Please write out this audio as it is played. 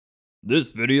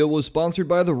This video was sponsored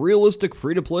by the realistic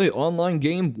free-to-play online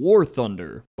game War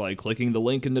Thunder. By clicking the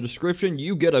link in the description,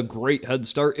 you get a great head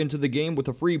start into the game with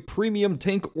a free premium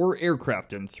tank or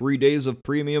aircraft in 3 days of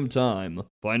premium time.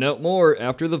 Find out more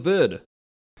after the vid.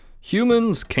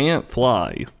 Humans can't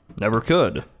fly. Never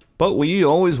could. But we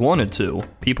always wanted to.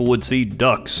 People would see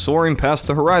ducks soaring past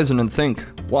the horizon and think,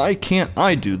 why can't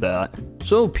I do that?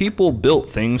 So people built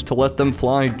things to let them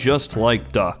fly just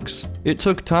like ducks. It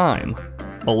took time.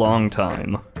 A long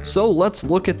time. So let's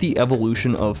look at the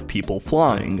evolution of people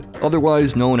flying,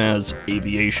 otherwise known as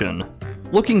aviation.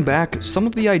 Looking back, some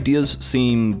of the ideas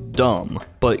seem dumb,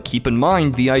 but keep in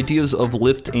mind the ideas of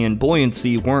lift and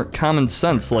buoyancy weren't common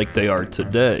sense like they are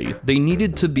today. They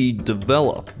needed to be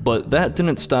developed, but that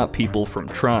didn't stop people from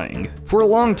trying. For a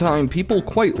long time, people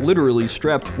quite literally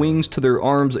strapped wings to their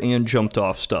arms and jumped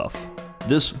off stuff.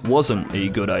 This wasn't a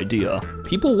good idea.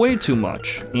 People weigh too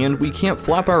much, and we can't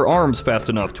flap our arms fast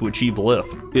enough to achieve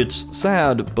lift. It's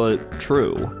sad, but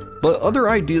true. But other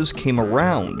ideas came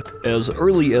around. As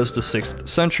early as the 6th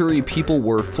century, people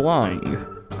were flying.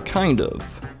 Kind of.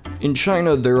 In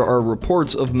China, there are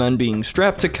reports of men being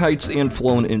strapped to kites and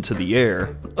flown into the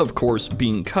air. Of course,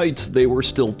 being kites, they were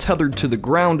still tethered to the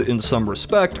ground in some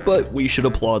respect, but we should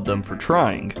applaud them for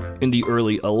trying. In the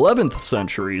early 11th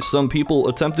century, some people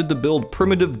attempted to build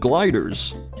primitive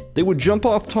gliders. They would jump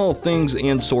off tall things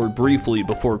and soar briefly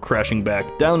before crashing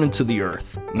back down into the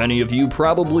earth. Many of you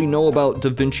probably know about Da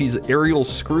Vinci's aerial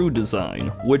screw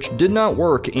design, which did not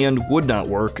work and would not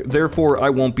work, therefore I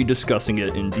won't be discussing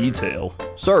it in detail.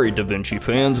 Sorry Da Vinci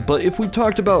fans, but if we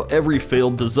talked about every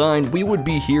failed design, we would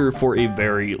be here for a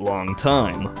very long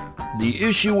time. The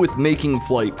issue with making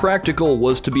flight practical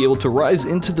was to be able to rise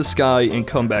into the sky and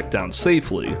come back down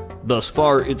safely. Thus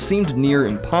far, it seemed near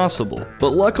impossible,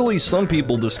 but luckily some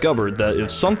people discovered that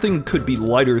if something could be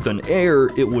lighter than air,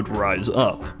 it would rise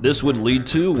up. This would lead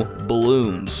to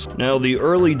balloons. Now, the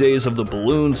early days of the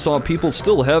balloon saw people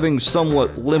still having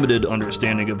somewhat limited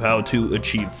understanding of how to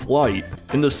achieve flight.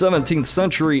 In the 17th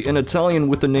century, an Italian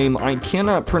with a name I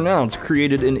cannot pronounce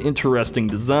created an interesting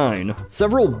design.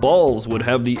 Several balls would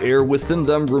have the air within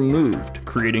them removed,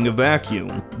 creating a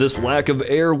vacuum. This lack of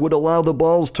air would allow the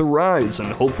balls to rise,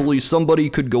 and hopefully somebody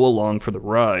could go along for the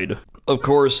ride. Of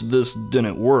course, this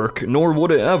didn't work, nor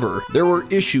would it ever. There were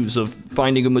issues of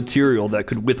finding a material that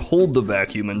could withhold the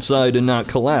vacuum inside and not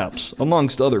collapse,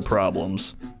 amongst other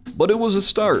problems. But it was a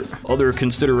start. Other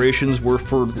considerations were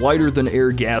for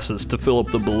lighter-than-air gases to fill up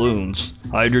the balloons.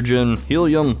 Hydrogen,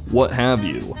 helium, what have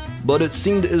you. But it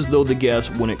seemed as though the gas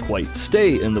wouldn't quite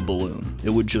stay in the balloon. It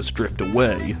would just drift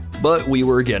away. But we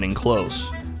were getting close.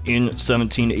 In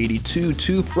 1782,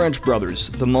 two French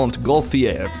brothers, the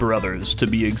Montgolfier brothers to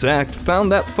be exact,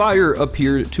 found that fire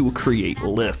appeared to create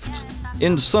lift.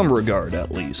 In some regard,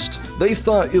 at least. They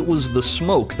thought it was the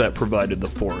smoke that provided the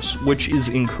force, which is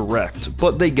incorrect,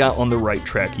 but they got on the right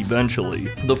track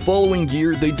eventually. The following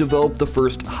year, they developed the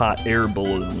first hot air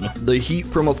balloon. The heat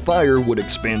from a fire would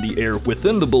expand the air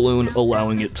within the balloon,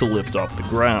 allowing it to lift off the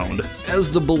ground.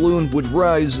 As the balloon would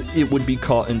rise, it would be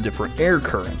caught in different air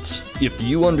currents. If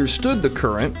you understood the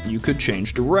current, you could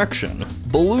change direction.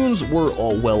 Balloons were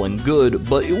all well and good,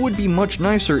 but it would be much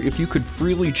nicer if you could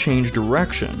freely change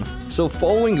direction. So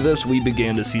following this, we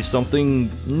began to see something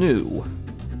new.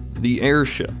 The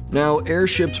airship. Now,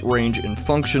 airships range in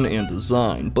function and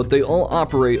design, but they all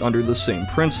operate under the same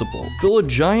principle. Fill a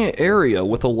giant area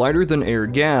with a lighter-than-air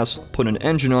gas, put an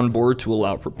engine on board to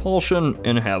allow propulsion,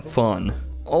 and have fun.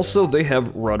 Also, they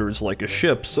have rudders like a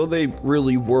ship, so they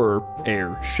really were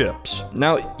airships.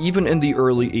 Now, even in the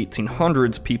early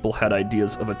 1800s, people had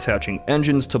ideas of attaching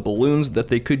engines to balloons that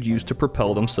they could use to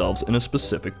propel themselves in a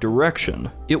specific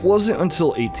direction. It wasn't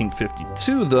until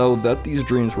 1852, though, that these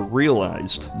dreams were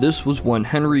realized. This was when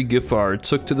Henry Giffard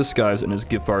took to the skies in his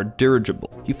Giffard dirigible.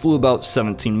 He flew about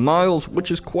 17 miles,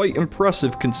 which is quite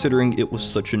impressive considering it was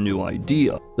such a new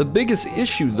idea. The biggest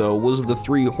issue, though, was the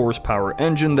 3-horsepower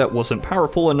engine that wasn't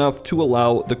powerful enough to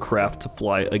allow the craft to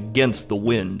fly against the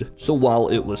wind. So while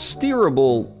it was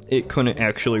steerable, it couldn't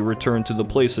actually return to the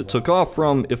place it took off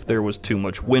from if there was too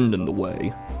much wind in the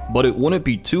way. But it wouldn't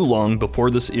be too long before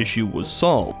this issue was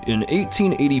solved. In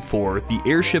 1884, the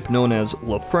airship known as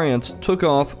La France took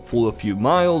off, flew a few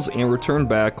miles, and returned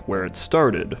back where it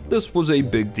started. This was a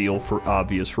big deal for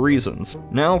obvious reasons.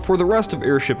 Now, for the rest of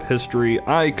airship history,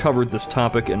 I covered this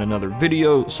topic in another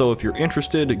video, so if you're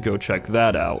interested, go check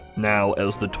that out. Now,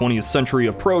 as the 20th century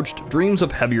approached, dreams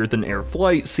of heavier-than-air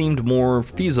flight seemed more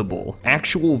feasible.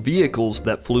 Actual vehicles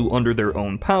that flew under their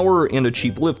own power and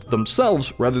achieved lift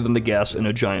themselves rather than the gas in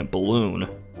a giant balloon.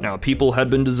 Now, people had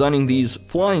been designing these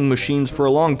flying machines for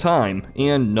a long time,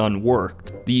 and none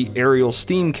worked. The aerial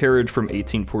steam carriage from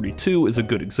 1842 is a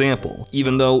good example.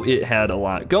 Even though it had a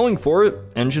lot going for it,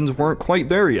 engines weren't quite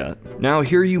there yet. Now,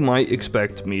 here you might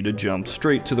expect me to jump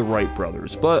straight to the Wright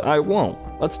brothers, but I won't.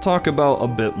 Let's talk about a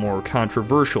bit more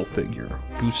controversial figure,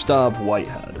 Gustav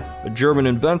Whitehead. A German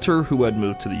inventor who had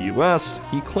moved to the US,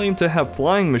 he claimed to have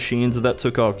flying machines that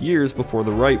took off years before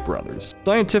the Wright brothers.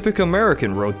 Scientific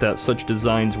American wrote that such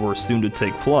designs were soon to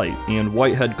take flight, and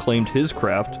Whitehead claimed his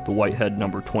craft, the Whitehead No.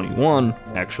 21,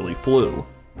 actually flew.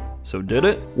 So did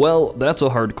it? Well, that's a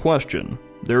hard question.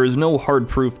 There is no hard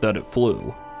proof that it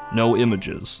flew. No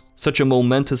images. Such a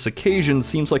momentous occasion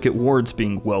seems like it warrants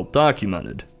being well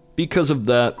documented. Because of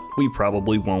that, we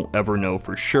probably won't ever know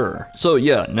for sure. So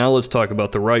yeah, now let's talk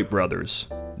about the Wright brothers.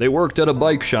 They worked at a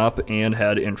bike shop and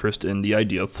had interest in the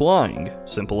idea of flying.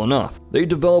 Simple enough. They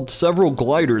developed several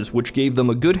gliders which gave them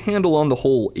a good handle on the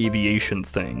whole aviation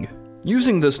thing.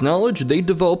 Using this knowledge, they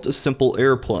developed a simple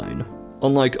airplane.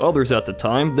 Unlike others at the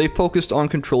time, they focused on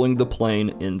controlling the plane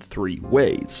in 3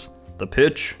 ways: the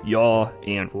pitch, yaw,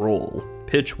 and roll.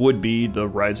 Pitch would be the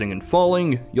rising and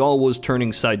falling, yaw was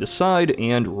turning side to side,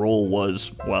 and roll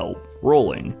was, well,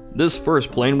 rolling. This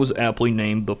first plane was aptly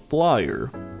named the Flyer.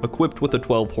 Equipped with a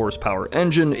 12-horsepower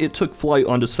engine, it took flight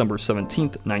on December 17,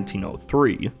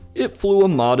 1903. It flew a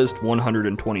modest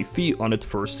 120 feet on its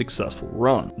first successful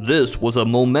run. This was a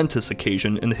momentous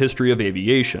occasion in the history of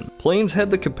aviation. Planes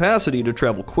had the capacity to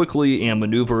travel quickly and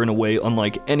maneuver in a way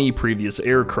unlike any previous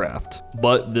aircraft.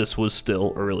 But this was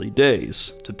still early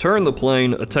days. To turn the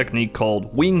plane, a technique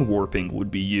called wing warping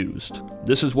would be used.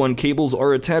 This is when cables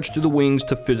are attached to the wings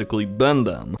to physically bend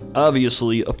them.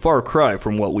 Obviously, a far cry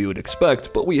from what we would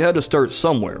expect, but we had to start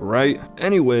somewhere, right?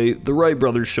 Anyway, the Wright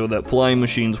brothers showed that flying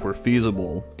machines were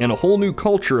feasible, and a whole new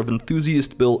culture of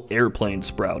enthusiast-built airplanes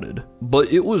sprouted.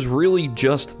 But it was really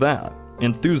just that.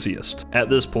 Enthusiast.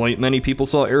 At this point, many people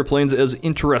saw airplanes as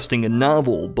interesting and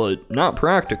novel, but not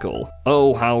practical.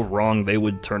 Oh, how wrong they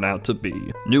would turn out to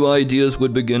be. New ideas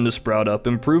would begin to sprout up,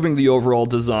 improving the overall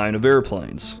design of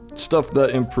airplanes. Stuff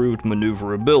that improved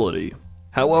maneuverability.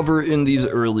 However, in these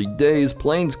early days,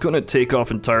 planes couldn't take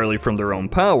off entirely from their own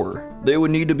power. They would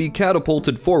need to be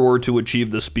catapulted forward to achieve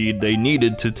the speed they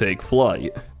needed to take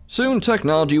flight. Soon,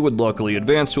 technology would luckily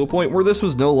advance to a point where this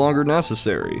was no longer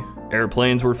necessary.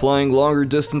 Airplanes were flying longer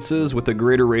distances with a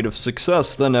greater rate of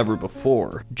success than ever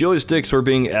before. Joysticks were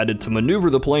being added to maneuver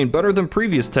the plane better than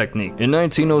previous technique. In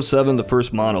 1907, the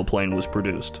first monoplane was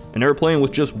produced, an airplane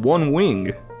with just one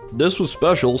wing. This was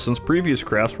special since previous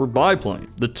crafts were biplane.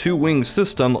 The 2-wing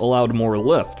system allowed more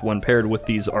lift when paired with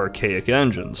these archaic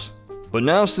engines. But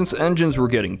now, since engines were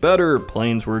getting better,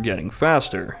 planes were getting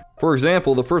faster. For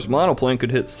example, the first monoplane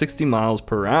could hit 60 miles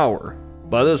per hour.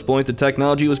 By this point, the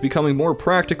technology was becoming more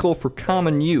practical for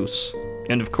common use.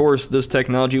 And of course, this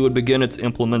technology would begin its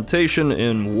implementation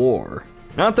in war.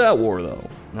 Not that war though,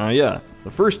 not yet.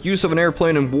 The first use of an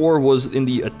airplane in war was in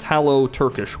the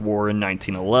Italo-Turkish War in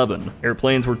 1911.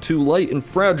 Airplanes were too light and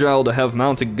fragile to have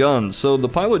mounted guns, so the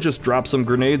pilot just dropped some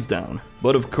grenades down.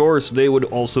 But of course, they would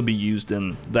also be used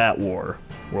in that war,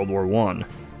 World War I.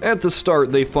 At the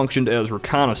start, they functioned as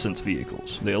reconnaissance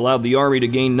vehicles. They allowed the army to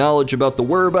gain knowledge about the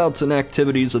whereabouts and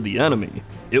activities of the enemy.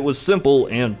 It was simple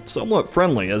and somewhat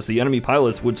friendly, as the enemy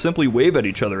pilots would simply wave at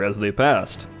each other as they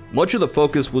passed. Much of the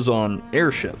focus was on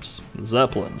airships,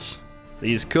 Zeppelins.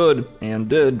 These could, and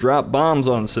did, drop bombs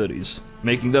on cities,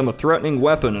 making them a threatening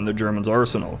weapon in the Germans'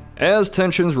 arsenal. As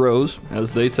tensions rose,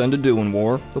 as they tend to do in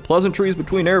war, the pleasantries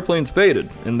between airplanes faded,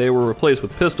 and they were replaced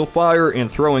with pistol fire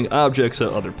and throwing objects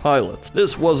at other pilots.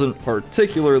 This wasn't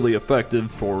particularly effective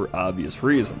for obvious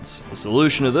reasons. The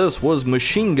solution to this was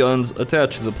machine guns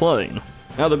attached to the plane.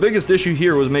 Now, the biggest issue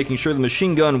here was making sure the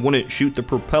machine gun wouldn't shoot the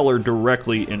propeller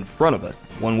directly in front of it.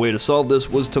 One way to solve this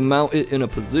was to mount it in a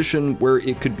position where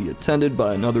it could be attended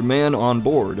by another man on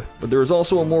board, but there is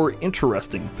also a more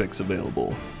interesting fix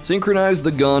available. Synchronize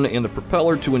the gun and the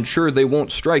propeller to ensure they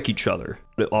won't strike each other.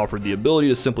 It offered the ability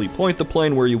to simply point the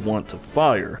plane where you want to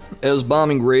fire. As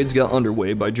bombing raids got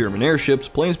underway by German airships,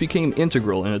 planes became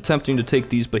integral in attempting to take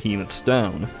these behemoths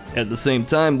down. At the same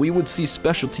time, we would see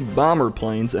specialty bomber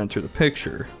planes enter the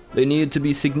picture. They needed to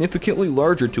be significantly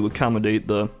larger to accommodate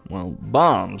the, well,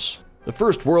 bombs. The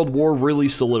First World War really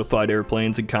solidified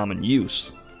airplanes in common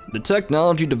use. The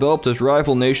technology developed as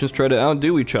rival nations tried to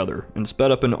outdo each other and sped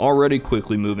up an already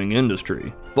quickly moving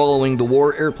industry. Following the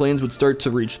war, airplanes would start to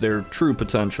reach their true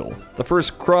potential. The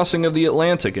first crossing of the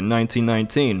Atlantic in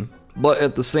 1919, But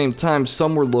at the same time,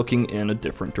 some were looking in a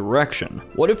different direction.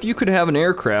 What if you could have an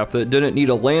aircraft that didn't need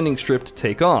a landing strip to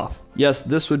take off? Yes,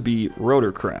 this would be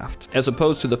rotorcraft. As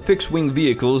opposed to the fixed-wing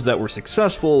vehicles that were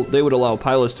successful, they would allow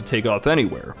pilots to take off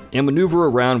anywhere and maneuver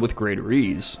around with greater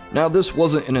ease. Now, this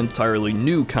wasn't an entirely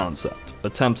new concept.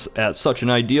 Attempts at such an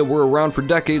idea were around for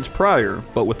decades prior,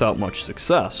 but without much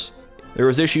success. There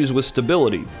was issues with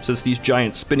stability, since these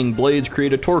giant spinning blades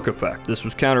create a torque effect. This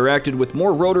was counteracted with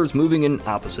more rotors moving in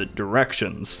opposite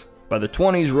directions. By the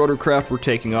 20s, rotorcraft were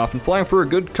taking off and flying for a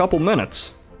good couple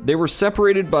minutes. They were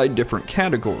separated by different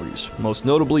categories, most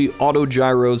notably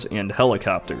autogyros and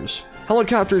helicopters.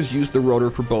 Helicopters use the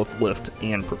rotor for both lift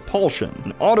and propulsion.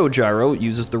 An autogyro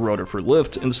uses the rotor for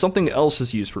lift, and something else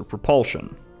is used for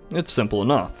propulsion. It's simple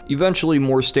enough. Eventually,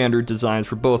 more standard designs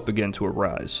for both began to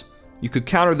arise. You could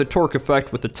counter the torque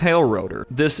effect with a tail rotor.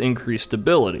 This increased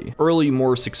stability. Early,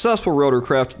 more successful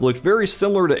rotorcraft looked very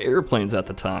similar to airplanes at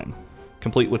the time,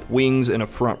 complete with wings and a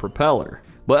front propeller.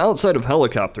 But outside of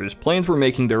helicopters, planes were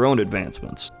making their own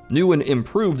advancements. New and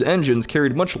improved engines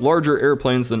carried much larger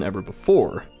airplanes than ever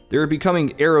before. They were becoming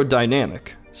aerodynamic,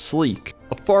 sleek,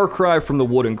 a far cry from the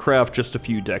wooden craft just a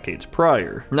few decades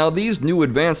prior. Now, these new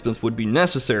advancements would be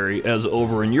necessary as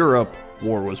over in Europe,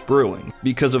 war was brewing.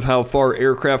 Because of how far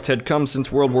aircraft had come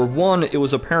since World War I, it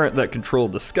was apparent that control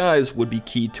of the skies would be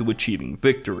key to achieving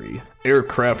victory.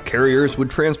 Aircraft carriers would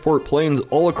transport planes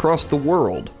all across the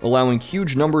world, allowing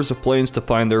huge numbers of planes to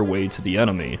find their way to the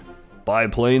enemy.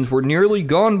 Biplanes were nearly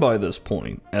gone by this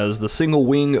point, as the single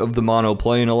wing of the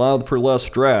monoplane allowed for less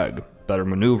drag, better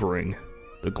maneuvering.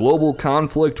 The global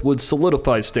conflict would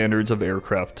solidify standards of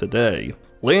aircraft today.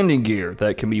 Landing gear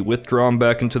that can be withdrawn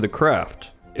back into the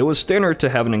craft. It was standard to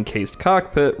have an encased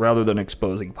cockpit rather than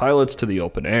exposing pilots to the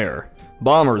open air.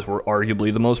 Bombers were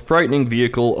arguably the most frightening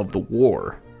vehicle of the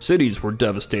war. Cities were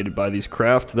devastated by these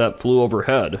craft that flew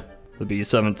overhead. The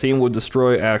B-17 would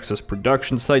destroy Axis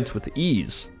production sites with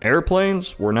ease.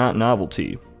 Airplanes were not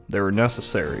novelty, they were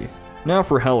necessary. Now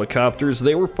for helicopters,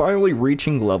 they were finally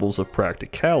reaching levels of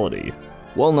practicality.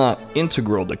 While not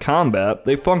integral to combat,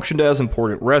 they functioned as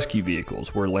important rescue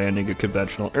vehicles where landing a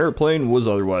conventional airplane was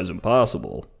otherwise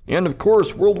impossible. And of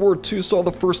course, World War II saw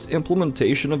the first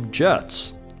implementation of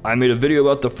jets. I made a video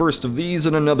about the first of these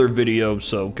in another video,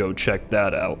 so go check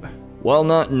that out. While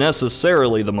not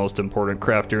necessarily the most important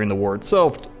craft during the war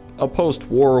itself, a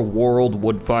post-war world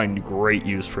would find great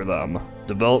use for them.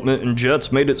 Development in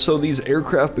jets made it so these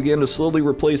aircraft began to slowly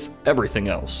replace everything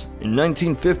else. In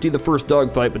 1950, the first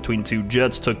dogfight between two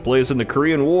jets took place in the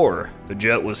Korean War. The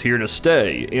jet was here to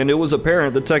stay, and it was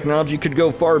apparent the technology could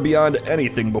go far beyond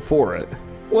anything before it.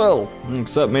 Well,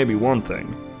 except maybe one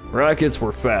thing. Rockets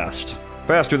were fast.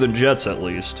 Faster than jets, at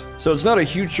least. So it's not a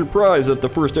huge surprise that the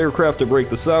first aircraft to break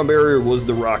the sound barrier was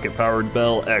the rocket-powered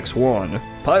Bell X-1,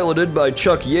 piloted by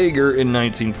Chuck Yeager in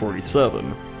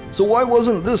 1947. So why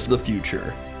wasn't this the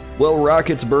future? Well,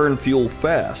 rockets burn fuel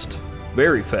fast.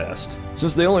 Very fast.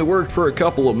 Since they only worked for a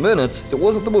couple of minutes, it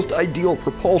wasn't the most ideal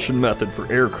propulsion method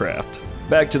for aircraft.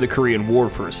 Back to the Korean War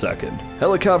for a second.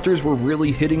 Helicopters were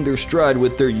really hitting their stride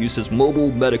with their use as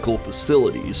mobile medical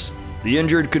facilities. The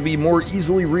injured could be more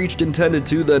easily reached and tended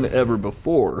to than ever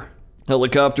before.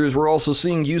 Helicopters were also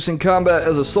seeing use in combat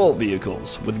as assault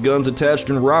vehicles, with guns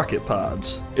attached in rocket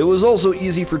pods. It was also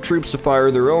easy for troops to fire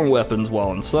their own weapons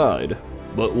while inside.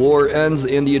 But war ends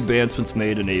and the advancements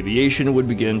made in aviation would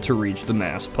begin to reach the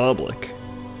mass public.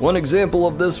 One example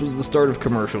of this was the start of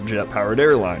commercial jet-powered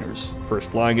airliners.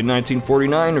 First flying in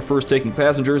 1949 and first taking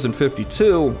passengers in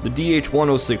 1952, the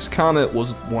DH-106 Comet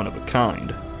was one of a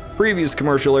kind. Previous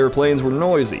commercial airplanes were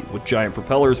noisy, with giant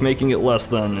propellers making it less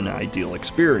than an ideal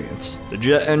experience. The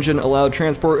jet engine allowed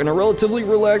transport in a relatively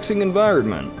relaxing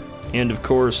environment. And of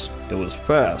course, it was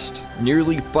fast.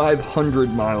 Nearly 500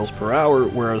 miles per hour,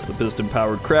 whereas the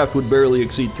piston-powered craft would barely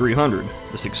exceed 300.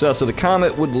 The success of the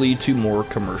Comet would lead to more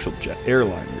commercial jet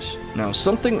airliners. Now,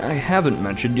 something I haven't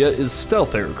mentioned yet is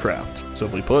stealth aircraft.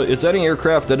 Simply put, it's any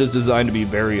aircraft that is designed to be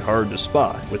very hard to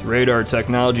spot. With radar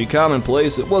technology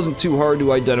commonplace, it wasn't too hard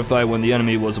to identify when the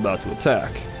enemy was about to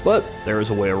attack. But there is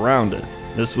a way around it.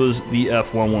 This was the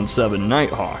F-117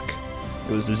 Nighthawk.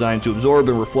 It was designed to absorb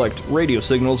and reflect radio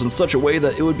signals in such a way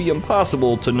that it would be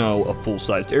impossible to know a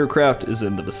full-sized aircraft is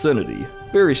in the vicinity.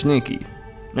 Very sneaky.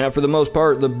 Now, for the most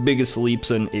part, the biggest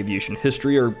leaps in aviation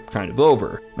history are kind of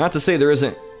over. Not to say there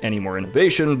isn't any more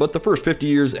innovation, but the first 50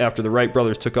 years after the Wright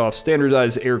brothers took off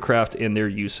standardized aircraft and their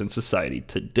use in society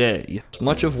today.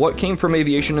 Much of what came from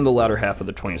aviation in the latter half of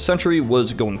the 20th century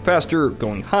was going faster,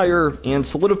 going higher, and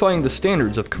solidifying the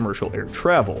standards of commercial air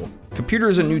travel.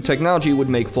 Computers and new technology would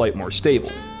make flight more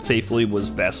stable. Safety was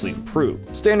vastly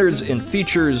improved. Standards and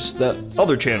features that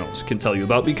other channels can tell you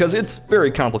about because it's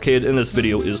very complicated and this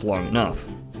video is long enough.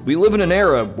 We live in an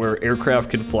era where aircraft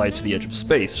can fly to the edge of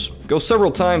space, go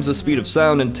several times the speed of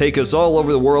sound, and take us all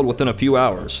over the world within a few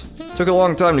hours. Took a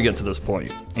long time to get to this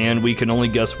point, and we can only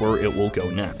guess where it will go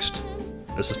next.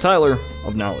 This is Tyler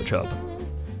of Knowledge Hub.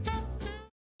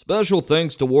 Special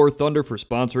thanks to War Thunder for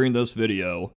sponsoring this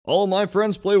video. All my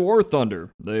friends play War Thunder,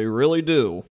 they really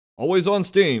do. Always on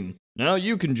Steam, now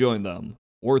you can join them.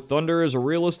 War Thunder is a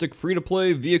realistic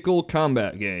free-to-play vehicle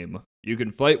combat game. You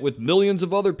can fight with millions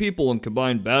of other people and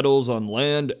combine battles on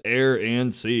land, air,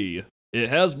 and sea. It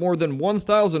has more than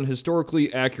 1,000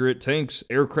 historically accurate tanks,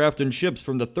 aircraft, and ships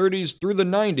from the 30s through the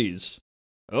 90s.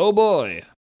 Oh boy!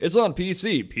 It's on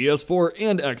PC, PS4,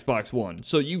 and Xbox One,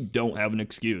 so you don't have an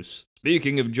excuse.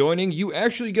 Speaking of joining, you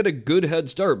actually get a good head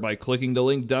start by clicking the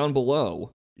link down below.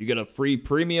 You get a free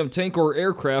premium tank or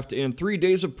aircraft and 3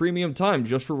 days of premium time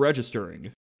just for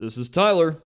registering. This is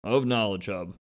Tyler of Knowledge Hub.